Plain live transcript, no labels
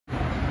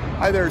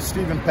Hi there, it's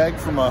Steve and Peg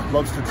from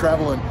Loves to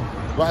Travel, and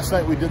last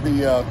night we did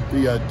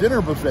the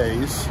dinner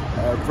buffets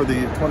for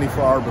the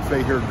 24-hour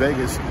buffet here in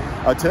Vegas.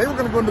 Today we're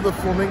going to go into the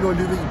Flamingo and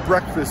do the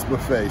breakfast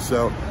buffet.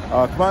 So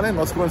come on in,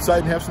 let's go inside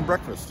and have some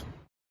breakfast.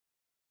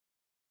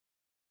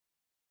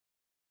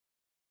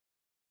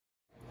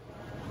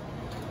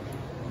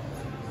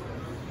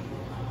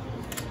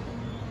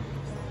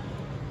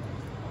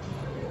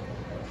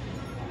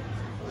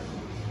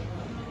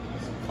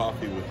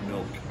 Coffee with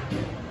milk.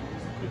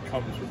 It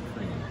comes with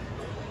cream.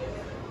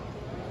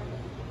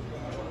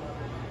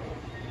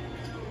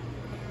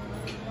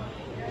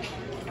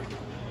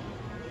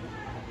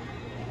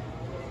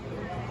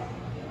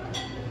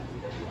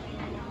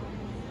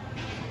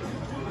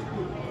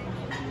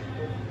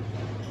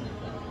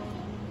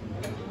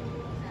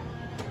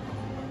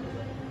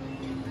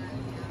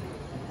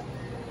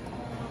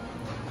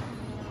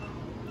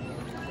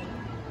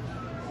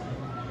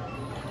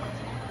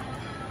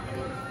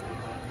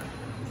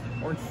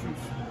 Orange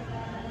juice.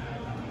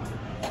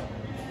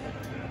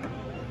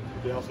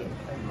 They also have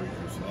cranberry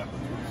juice and apple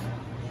juice.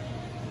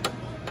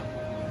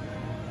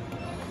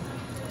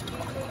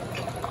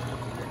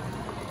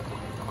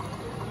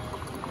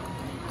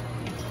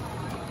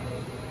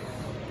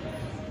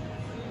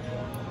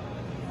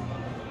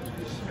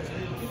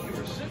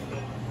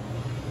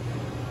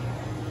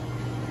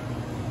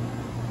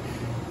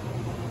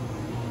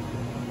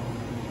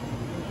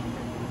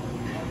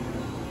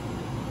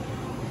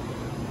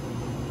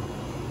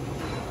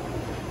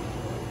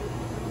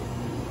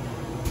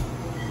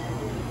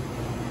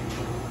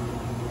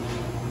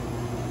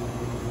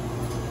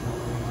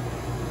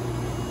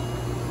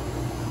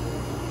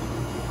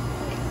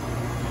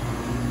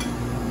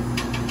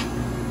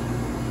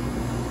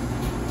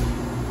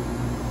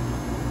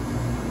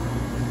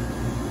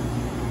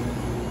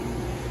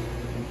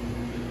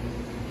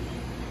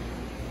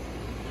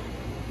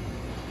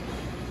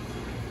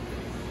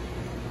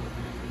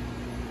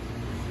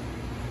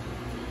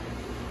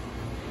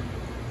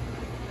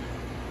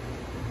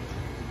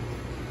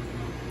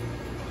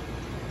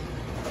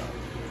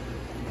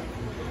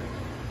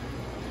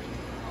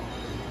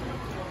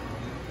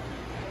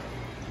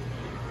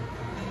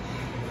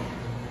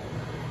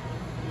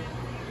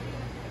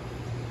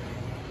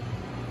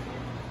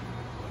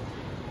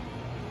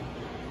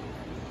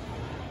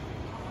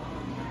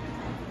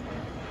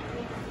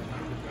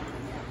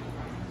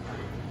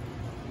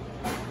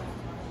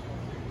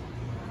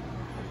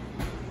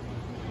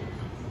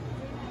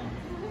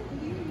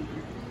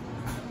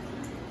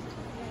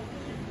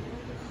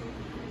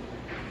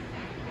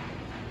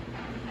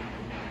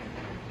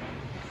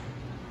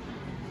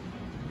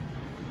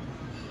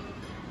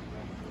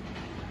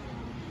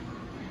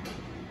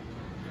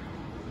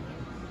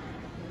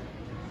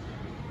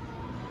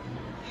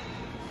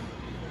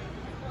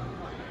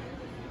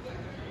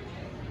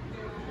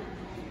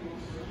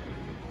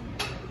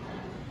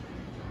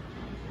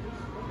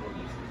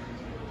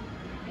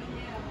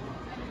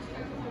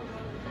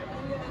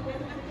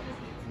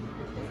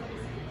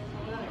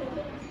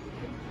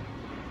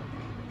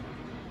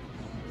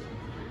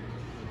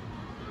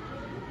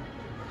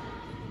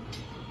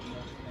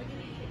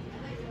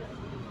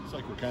 It's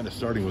like we're kind of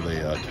starting with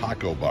a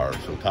taco bar,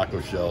 so taco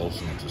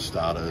shells and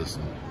tostadas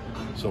and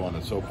so on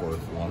and so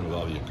forth, along with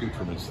all the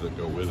accoutrements that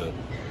go with it.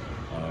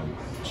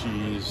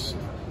 Cheese,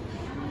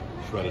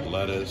 shredded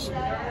lettuce,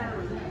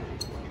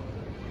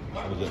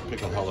 what is it,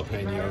 pickled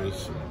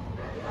jalapenos, and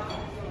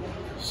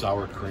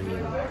sour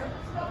cream,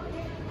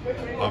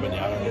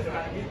 habanero,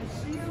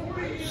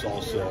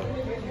 salsa.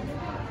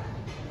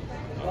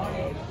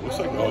 Looks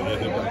like, oh yeah,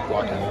 they've got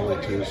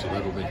guacamole too, so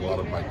that'll make a lot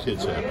of my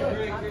kids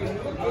happy. Now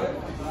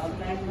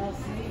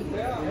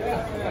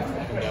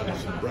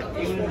there's some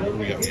breakfast. What do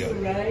we got? We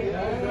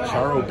got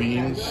charro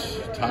beans,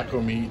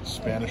 taco meat,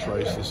 Spanish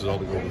rice. This is all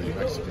to go with the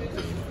Mexican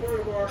theme.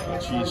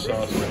 Cheese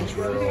sauce,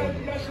 ranchero,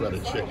 and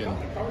shredded chicken,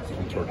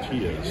 and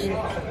tortillas.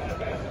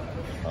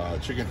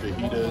 Chicken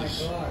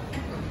fajitas,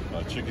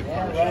 chicken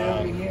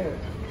parmesan.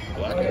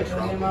 Black and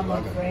shroud with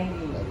lemon.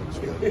 That looks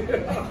good.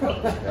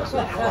 Yeah, so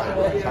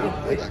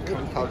fried, they got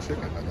kung pao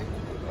chicken, I think.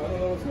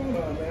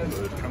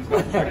 There's kung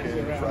pao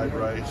chicken, fried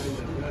rice,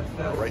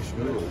 rice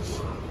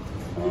noodles.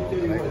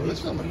 This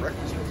is on the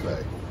breakfast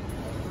buffet.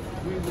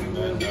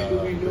 And then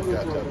we've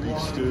got beef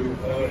stew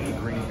and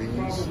green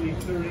beans,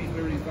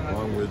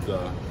 along with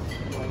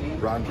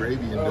brown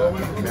gravy and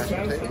mashed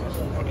potatoes.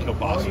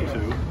 Kielbasa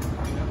too.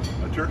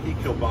 Turkey,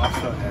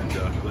 kielbasa,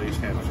 and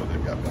glazed ham is what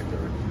they've got back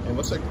there. And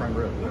what's that prime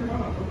rib?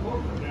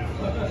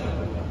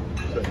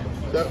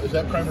 Is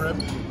that prime rib?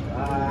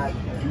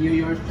 New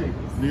York strip.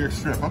 New York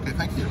strip. Okay,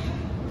 thank you.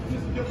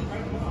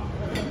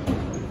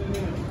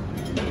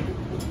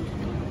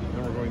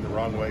 Then we're going the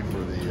wrong way for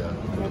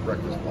the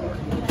breakfast bar.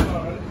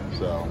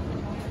 So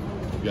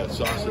we've got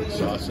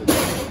sausage,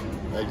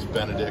 eggs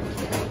Benedict,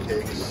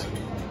 pancakes,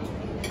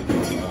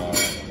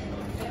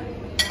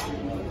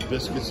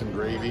 biscuits and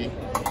gravy,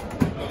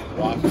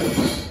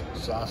 waffles,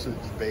 sausage,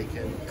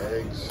 bacon,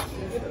 eggs,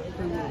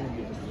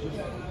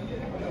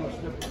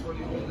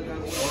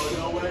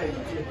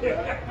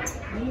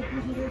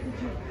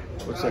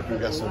 Looks like we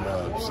got some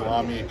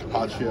salami,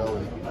 carpaccio,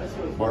 and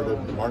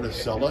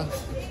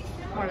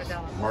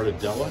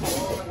martadella.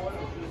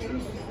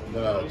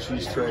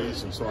 Cheese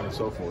trays, and so on and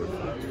so forth.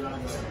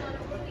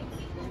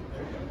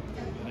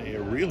 A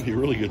really,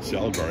 really good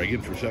salad bar.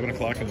 Again, for 7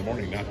 o'clock in the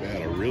morning, not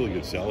bad. A really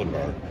good salad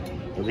bar.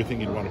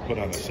 Everything you'd want to put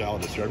on a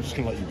salad is here. I'm just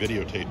going to let you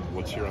videotape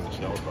what's here on the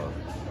salad bar.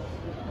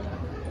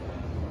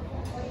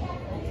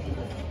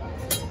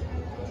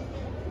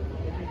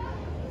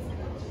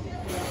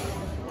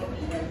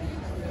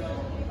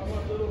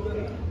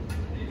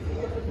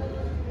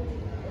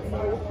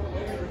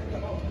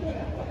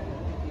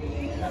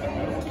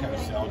 What kind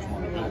of salad you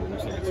want to build? It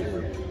looks like it's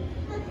here.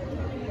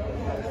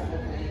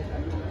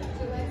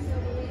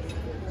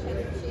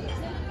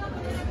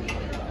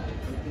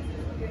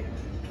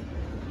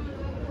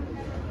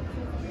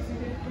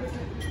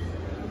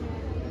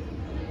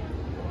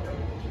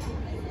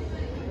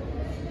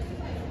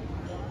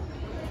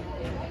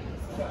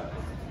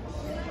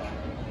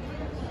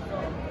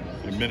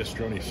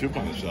 Minestrone soup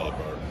on the salad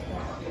bar.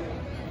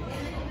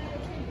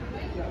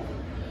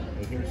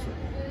 And here's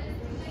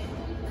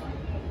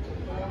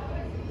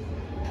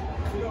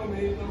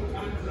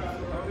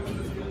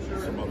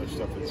some other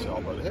stuff in the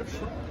salad bar. They have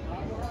shrimp.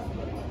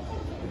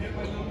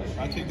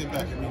 I take that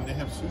back. I mean, they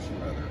have sushi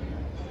rather.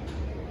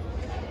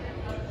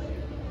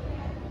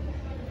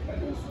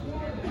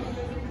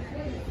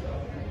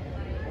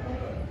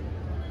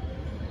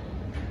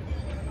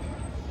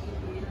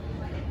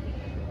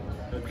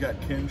 They've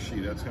got kimchi.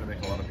 That's going to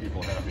make a lot of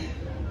people happy.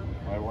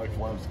 My wife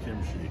loves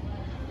kimchi.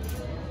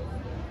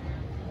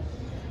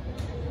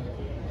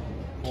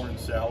 Corn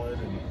salad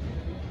and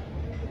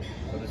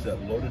what is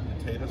that? Loaded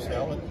potato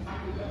salad?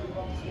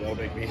 That'll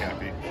make me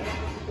happy.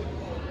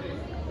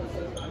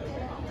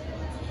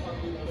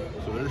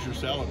 So there's your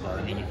salad bar.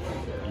 I mean, if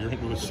you're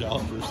into a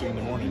salad first thing in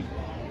the morning,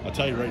 I'll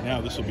tell you right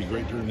now, this will be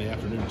great during the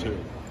afternoon too.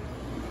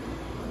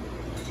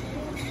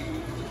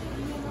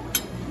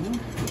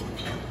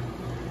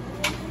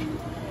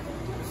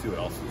 See what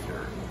else is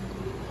here.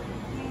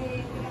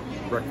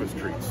 Breakfast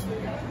treats.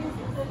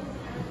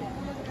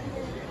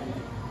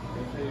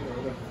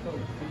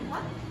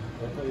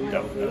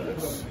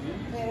 Donuts.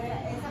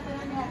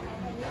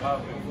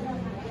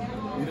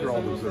 These are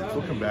all desserts.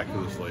 We'll come back to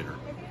this later.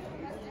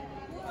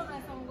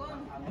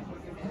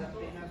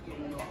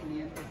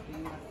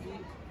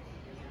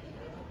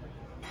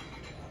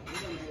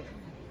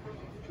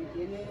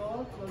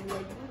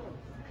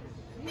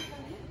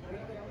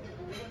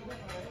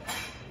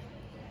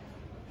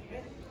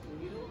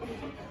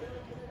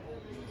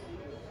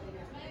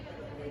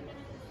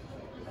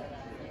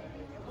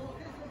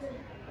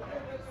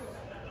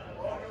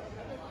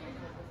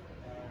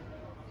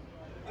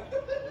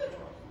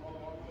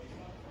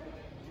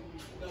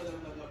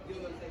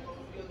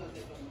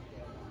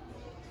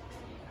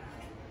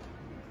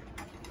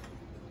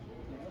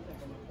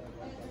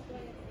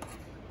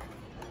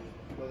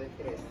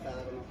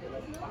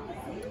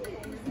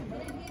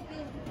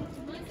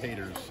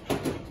 Taters.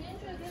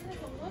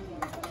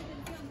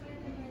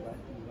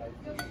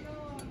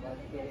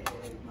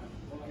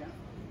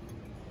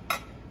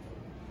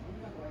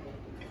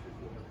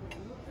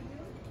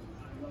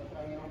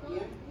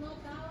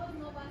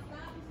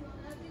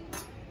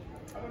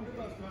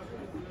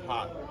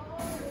 Hot.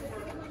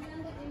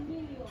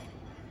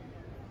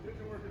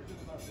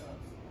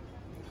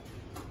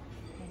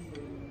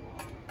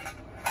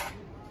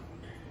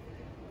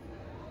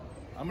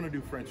 I'm going to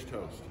do French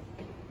toast.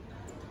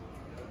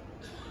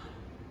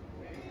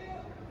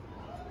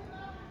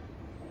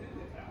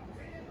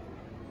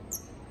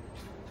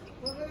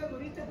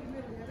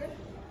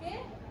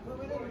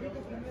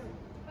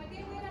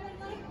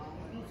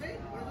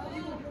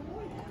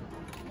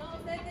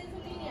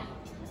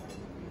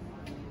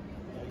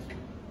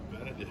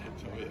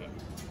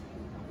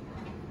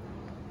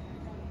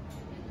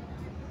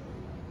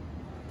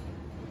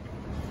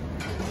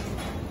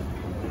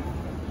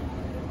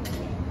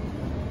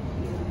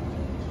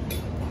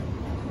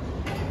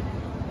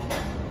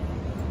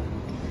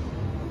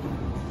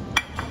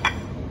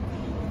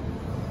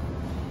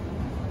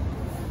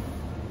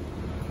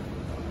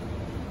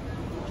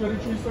 Cheddar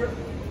cheese, sir?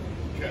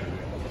 Cheddar.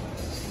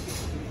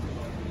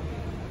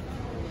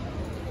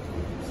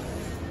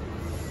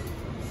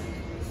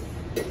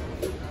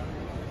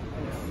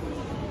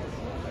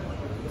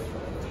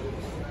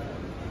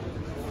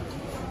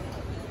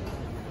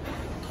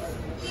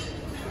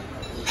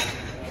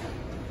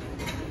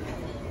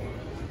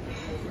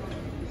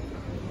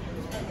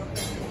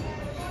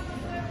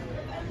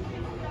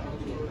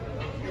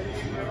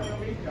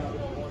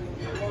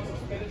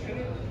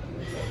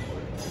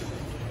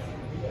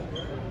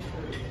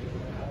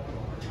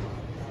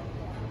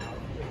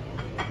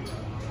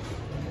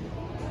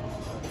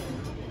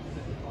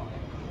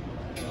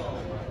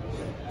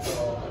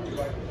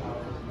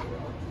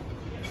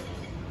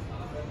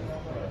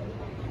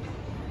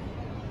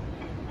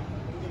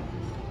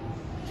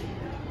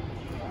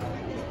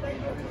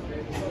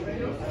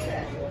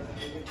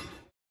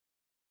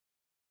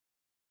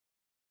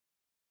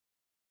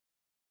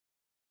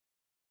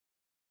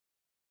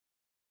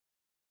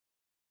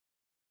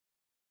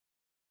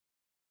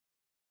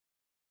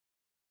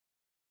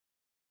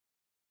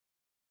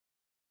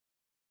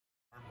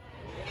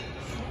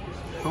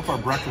 So far,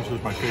 breakfast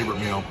is my favorite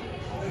meal.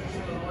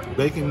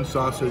 Bacon,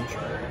 sausage,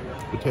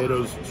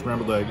 potatoes,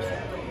 scrambled eggs,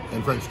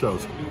 and French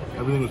toast.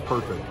 Everything was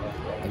perfect.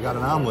 I got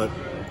an omelet,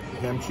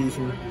 ham, cheese,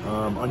 and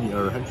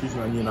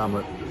onion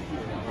omelet.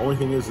 Only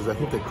thing is I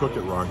think they cook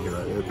it wrong here.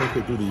 I think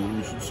they do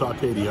you should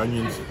saute the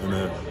onions and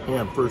the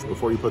ham first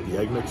before you put the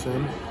egg mix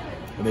in.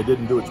 And they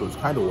didn't do it, so it's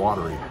kind of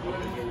watery.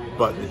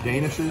 But the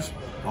Danishes,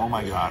 oh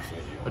my gosh.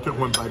 I took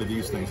one bite of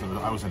these things and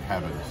I was in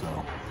heaven.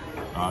 So,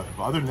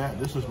 other than that,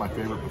 this is my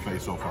favorite buffet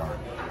so far.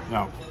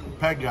 Now,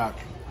 Peg got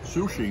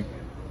sushi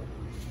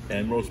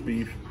and roast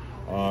beef,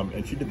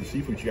 and she did the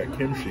seafood. She got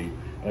kimchi.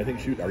 And I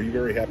think are you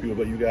very happy with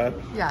what you got?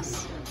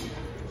 Yes.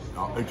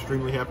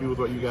 Extremely happy with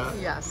what you got?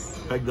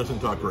 Yes. Peg doesn't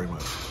talk very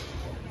much.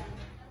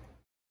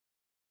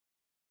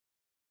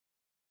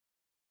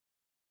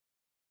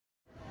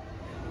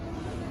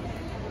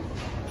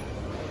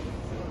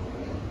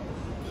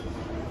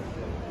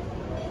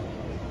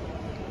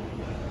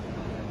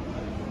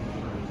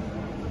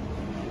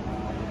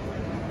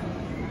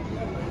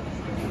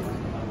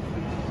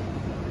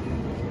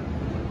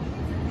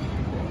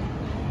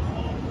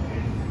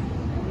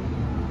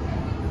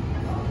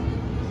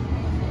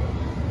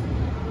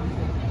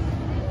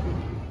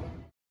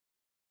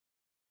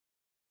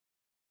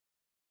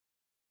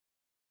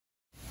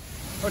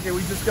 Okay,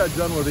 we just got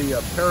done with the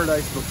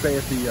Paradise Buffet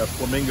at the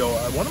Flamingo.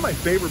 One of my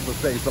favorite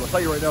buffets, but I'll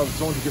tell you right now, it's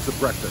the one who gets a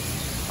breakfast.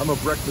 I'm a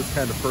breakfast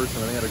kind of person,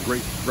 and they had a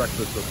great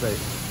breakfast buffet.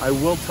 I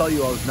will tell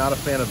you, I was not a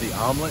fan of the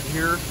omelet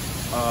here.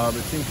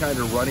 It seemed kind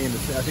of runny, and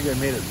I think I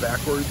made it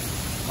backwards.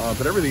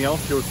 But everything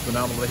else here was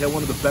phenomenal. They had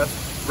one of the best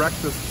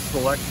breakfast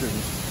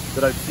selections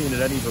that I've seen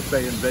at any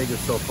buffet in Vegas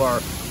so far.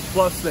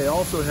 Plus, they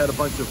also had a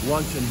bunch of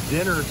lunch and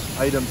dinner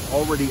items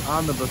already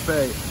on the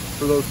buffet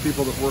for those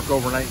people that work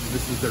overnight and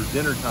this is their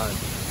dinner time.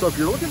 So if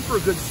you're looking for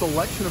a good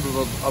selection of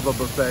a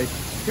buffet,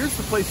 here's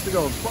the place to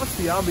go. And plus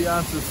the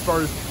ambiance, as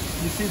far as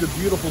you see the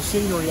beautiful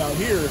scenery out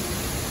here,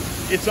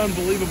 it's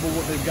unbelievable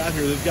what they've got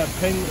here. They've got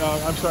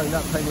I'm sorry,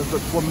 not penguins, but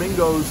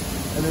flamingos,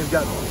 and they've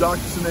got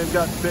ducks, and they've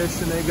got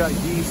fish, and they've got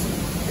geese,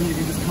 and you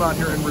can just come out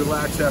here and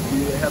relax after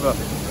you have a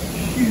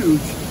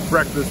huge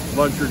breakfast,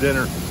 lunch, or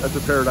dinner at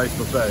the Paradise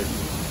Buffet.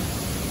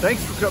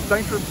 Thanks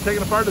for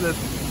taking a part of this.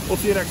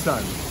 We'll see you next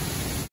time.